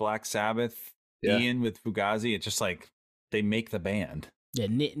 Ozzy with Black Sabbath, Ian with Fugazi. It's just like they make the band. Yeah,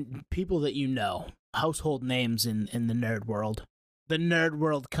 people that household names in the nerd world, the nerd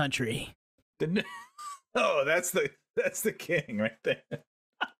world country. Oh, that's the king right there.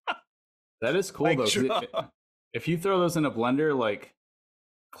 That is cool though. If you throw those in a blender, like,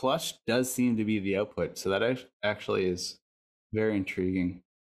 Clutch does seem to be the output, so that actually is very intriguing.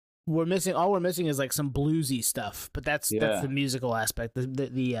 All we're missing is like some bluesy stuff, but that's the musical aspect.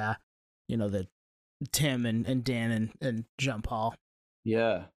 The Tim and Dan and Jean Paul.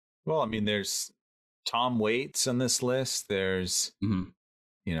 Yeah. Well, I mean, there's Tom Waits on this list. There's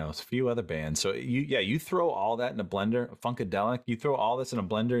a few other bands. So you throw all that in a blender, Funkadelic. You throw all this in a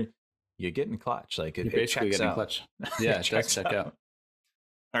blender, you're getting Clutch. Like you're basically checks getting out. Clutch. Yeah, it does check out.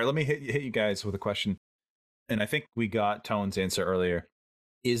 All right, let me hit you guys with a question. And I think we got Tone's answer earlier.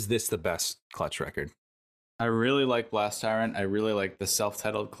 Is this the best Clutch record? I really like Blast Tyrant. I really like the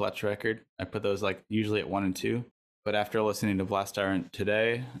self-titled Clutch record. I put those like usually at 1 and 2. But after listening to Blast Tyrant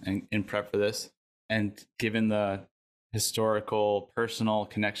today and in prep for this, and given the historical, personal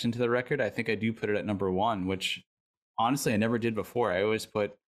connection to the record, I think I do put it at number 1, which honestly I never did before. I always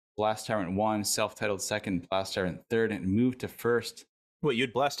put Blast Tyrant 1, self-titled 2nd, Blast Tyrant 3rd, and moved to 1st. What,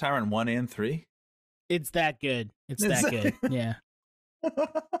 you'd Blast Tyrant 1 and 3? It's that good. It's that good. Yeah.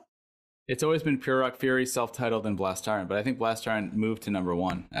 It's always been Pure Rock Fury, self-titled, and Blast Tyrant, but I think Blast Tyrant moved to number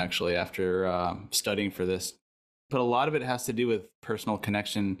 1 actually after studying for this. But a lot of it has to do with personal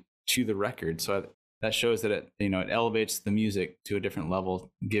connection to the record. So that shows that it elevates the music to a different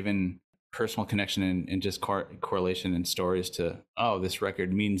level, given personal connection and just correlation and stories to, this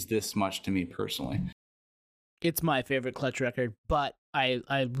record means this much to me personally. It's my favorite Clutch record, but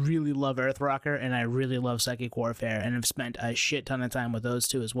I really love Earthrocker and I really love Psychic Warfare, and have spent a shit ton of time with those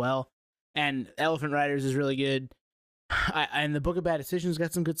two as well. And Elephant Riders is really good. And the Book of Bad Decisions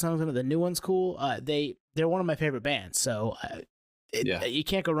got some good songs in it. The new one's cool. They're one of my favorite bands, so you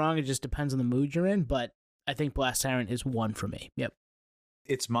can't go wrong. It just depends on the mood you're in, but I think Blast Tyrant is one for me. Yep.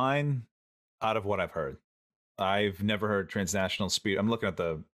 It's mine out of what I've heard. I've never heard Transnational Speed. I'm looking at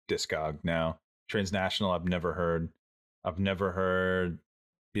the Discog now. Transnational, I've never heard. I've never heard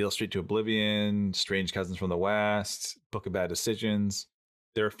Beale Street to Oblivion, Strange Cousins from the West, Book of Bad Decisions.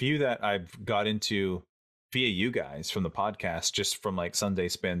 There are a few that I've got into via you guys from the podcast, just from like Sunday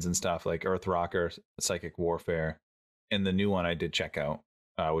spins and stuff, like Earthrocker, Psychic Warfare, and the new one I did check out,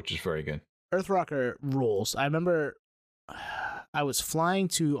 which is very good. Earthrocker rules. I remember I was flying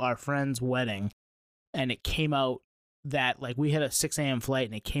to our friend's wedding, and it came out that, like, we had a 6 a.m. flight,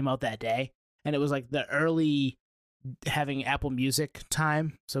 and it came out that day, and it was like the early having Apple Music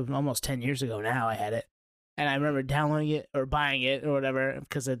time, so almost 10 years ago now I had it, and I remember downloading it or buying it or whatever,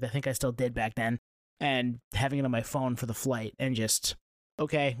 because I think I still did back then, and having it on my phone for the flight, and just,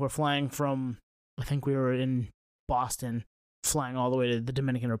 okay, we're flying from, I think we were in Boston, flying all the way to the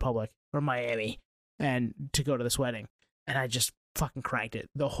Dominican Republic or Miami, and to go to this wedding, and I just fucking cranked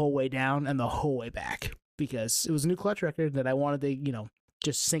it the whole way down and the whole way back, because it was a new Clutch record that I wanted to,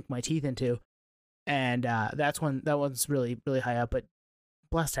 just sink my teeth into, and that one's really, really high up, but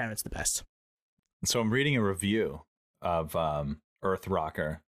Blast Tyrant's the best. So I'm reading a review of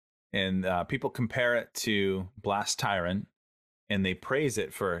Earthrocker, and people compare it to Blast Tyrant, and they praise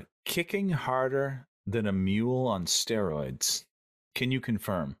it for kicking harder than a mule on steroids. Can you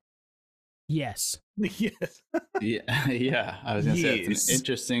confirm? Yes. Yes. Yeah. I was gonna say it's an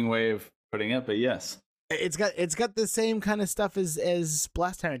interesting way of putting it, but yes. It's got the same kind of stuff as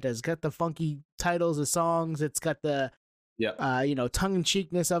Blast Tyrant does. It's got the funky titles of songs. It's got the tongue in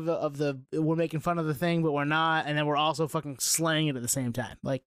cheekness of the we're making fun of the thing, but we're not, and then we're also fucking slaying it at the same time.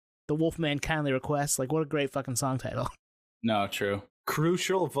 Like the Wolfman Kindly Requests. Like, what a great fucking song title. No, true.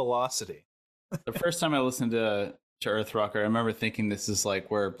 Crucial Velocity. The first time I listened to Earthrocker, I remember thinking this is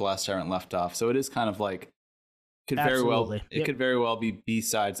like where Blast Tyrant left off. So it is kind of like could very well be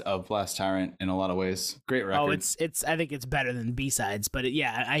B-sides of Blast Tyrant in a lot of ways. Great record. Oh, it's I think it's better than B-sides, but I hear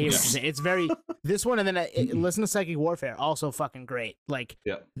what you're saying. It's very this one, and then listen to Psychic Warfare, also fucking great. Like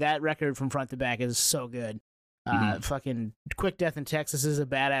that record from front to back is so good. Fucking Quick Death in Texas is a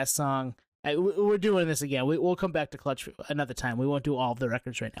badass song. We're doing this again. We'll come back to Clutch another time. We won't do all of the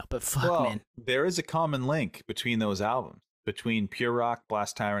records right now, but man. There is a common link between those albums, between Pure Rock,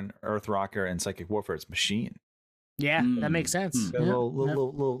 Blast Tyrant, Earthrocker, and Psychic Warfare. It's Machine. Yeah, that makes sense. Yeah.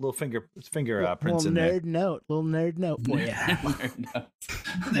 Little finger prints in there. Little nerd note for you.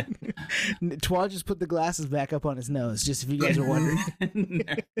 Twan just put the glasses back up on his nose, just if you guys are wondering.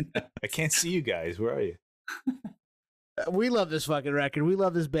 I can't see you guys. Where are you? We love this fucking record. We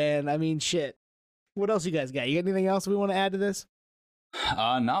love this band. I mean, shit. What else you guys got? You got anything else we want to add to this?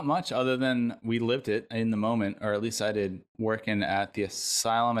 Not much, other than we lived it in the moment, or at least I did, working at the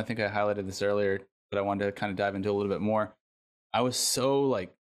Asylum. I think I highlighted this earlier, but I wanted to kind of dive into a little bit more. I was so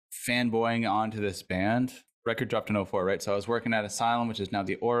like fanboying onto this band. Record dropped in 2004, right? So I was working at Asylum, which is now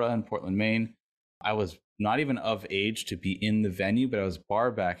the Aura in Portland, Maine. I was not even of age to be in the venue, but I was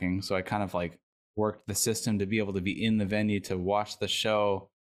bar backing. So I kind of like worked the system to be able to be in the venue to watch the show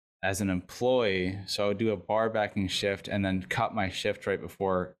as an employee. So I would do a bar backing shift and then cut my shift right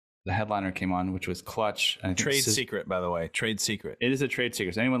before the headliner came on, which was Clutch. And trade secret, by the way. Trade secret. It is a trade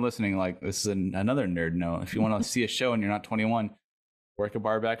secret. So anyone listening, like, this is another nerd note. If you want to see a show and you're not 21, work a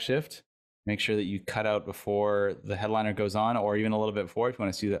bar back shift. Make sure that you cut out before the headliner goes on, or even a little bit before if you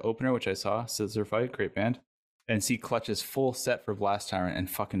want to see the opener, which I saw, Scissor Fight, great band, and see Clutch's full set for Blast Tyrant and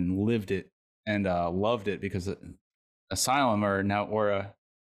fucking lived it and loved it, because Asylum or a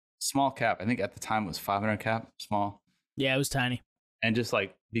small cap, I think at the time it was 500 cap, small. Yeah, it was tiny. And just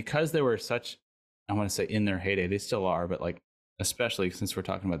like, because they were such, I want to say in their heyday, they still are, but like, especially since we're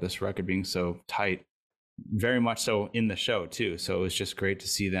talking about this record being so tight, very much so in the show too. So it was just great to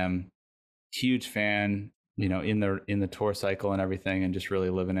see them. Huge fan, in the tour cycle and everything, and just really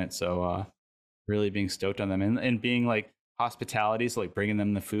living it. So really being stoked on them, and being like hospitality, so like bringing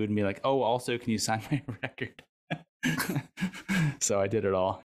them the food and be like, oh, also, can you sign my record? So I did it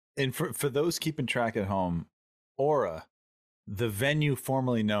all. And for those keeping track at home, Aura, the venue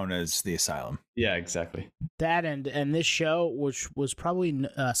formerly known as the Asylum. Yeah, exactly. That and this show, which was probably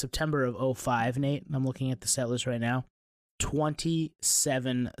September of 2005, Nate. I'm looking at the set list right now.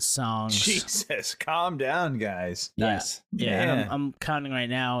 27 songs. Jesus, calm down, guys. Nice. Yeah. And I'm counting right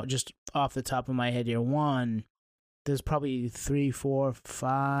now, just off the top of my head here. 1, there's probably 3, 4,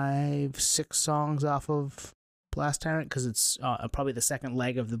 5, 6 songs off of Blast Tyrant because it's probably the second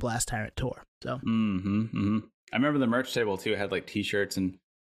leg of the Blast Tyrant tour. So I remember the merch table too had like t-shirts and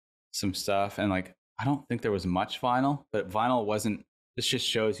some stuff, and like I don't think there was much vinyl, but vinyl wasn't. This just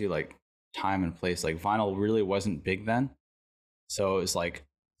shows you like time and place. Like vinyl really wasn't big then, so it was like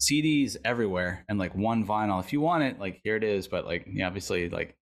CDs everywhere and like one vinyl. If you want it, like here it is, but like obviously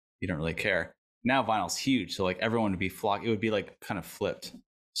like you don't really care. Now vinyl's huge, so like everyone would be flock. It would be like kind of flipped.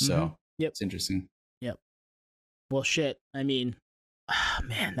 So it's interesting. Yep. Well, shit. I mean,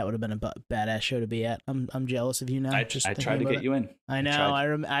 man, that would have been a badass show to be at. I'm jealous of you now. I tried to get you in. I know.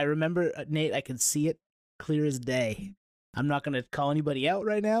 I remember, Nate. I could see it clear as day. I'm not going to call anybody out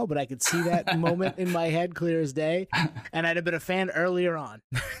right now, but I could see that moment in my head clear as day. And I'd have been a fan earlier on.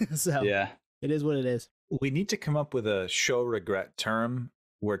 So yeah, it is what it is. We need to come up with a show regret term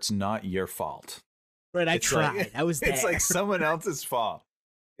where it's not your fault. Right. I tried. Like, I was there. It's like someone else's fault.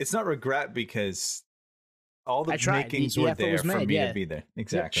 It's not regret because all the makings were there for me to be there.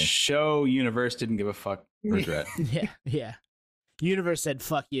 Exactly. Show universe didn't give a fuck. Regret. Yeah. Universe said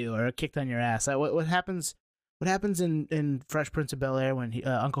fuck you or kicked on your ass. What happens? What happens in Fresh Prince of Bel-Air when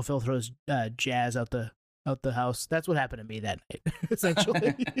Uncle Phil throws Jazz out the house? That's what happened to me that night,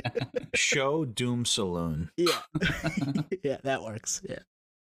 essentially. Show Doom Saloon. Yeah. Yeah, that works. Yeah.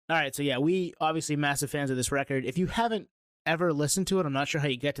 All right, so yeah, we obviously massive fans of this record. If you haven't ever listened to it, I'm not sure how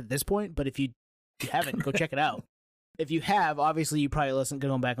you get to this point, but if you haven't, go check it out. If you have, obviously you probably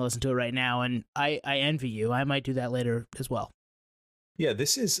go back and listen to it right now, and I envy you. I might do that later as well. Yeah,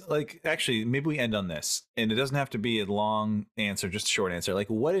 this is like, actually, maybe we end on this, and it doesn't have to be a long answer, just a short answer. Like,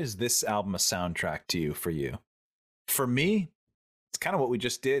 what is this album a soundtrack to you, for you? For me, it's kind of what we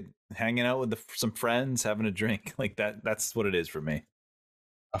just did, hanging out with some friends, having a drink. Like that's what it is for me.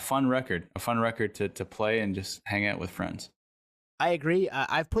 A fun record to play and just hang out with friends. I agree.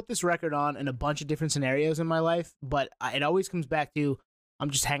 I've put this record on in a bunch of different scenarios in my life, but it always comes back to I'm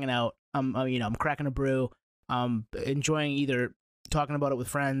just hanging out. I'm cracking a brew. Enjoying either talking about it with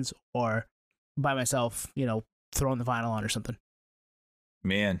friends or by myself, throwing the vinyl on or something.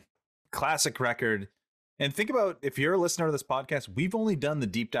 Man, classic record. And think about, if you're a listener to this podcast, we've only done the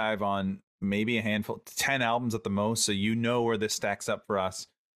deep dive on maybe a handful, 10 albums at the most. So you know where this stacks up for us.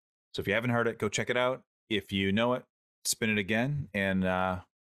 So if you haven't heard it, go check it out. If you know it, spin it again. And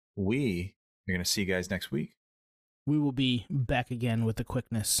we are going to see you guys next week. We will be back again with the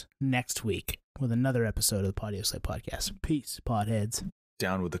quickness next week with another episode of the Patio Slave Podcast. Peace, podheads.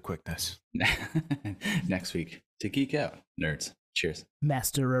 Down with the quickness. Next week to geek out, nerds. Cheers.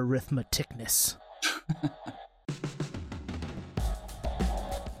 Master arithmeticness.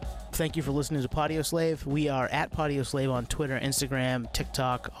 Thank you for listening to Patio Slave. We are at Patio Slave on Twitter, Instagram,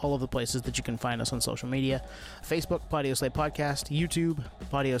 TikTok, all of the places that you can find us on social media. Facebook, Patio Slave Podcast. YouTube,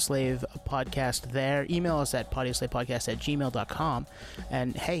 Patio Slave Podcast there. Email us at patioslavepodcast@gmail.com.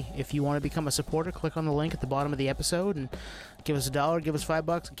 And hey, if you want to become a supporter, click on the link at the bottom of the episode and give us $1, give us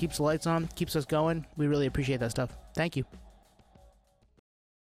 $5. It keeps the lights on, keeps us going. We really appreciate that stuff. Thank you.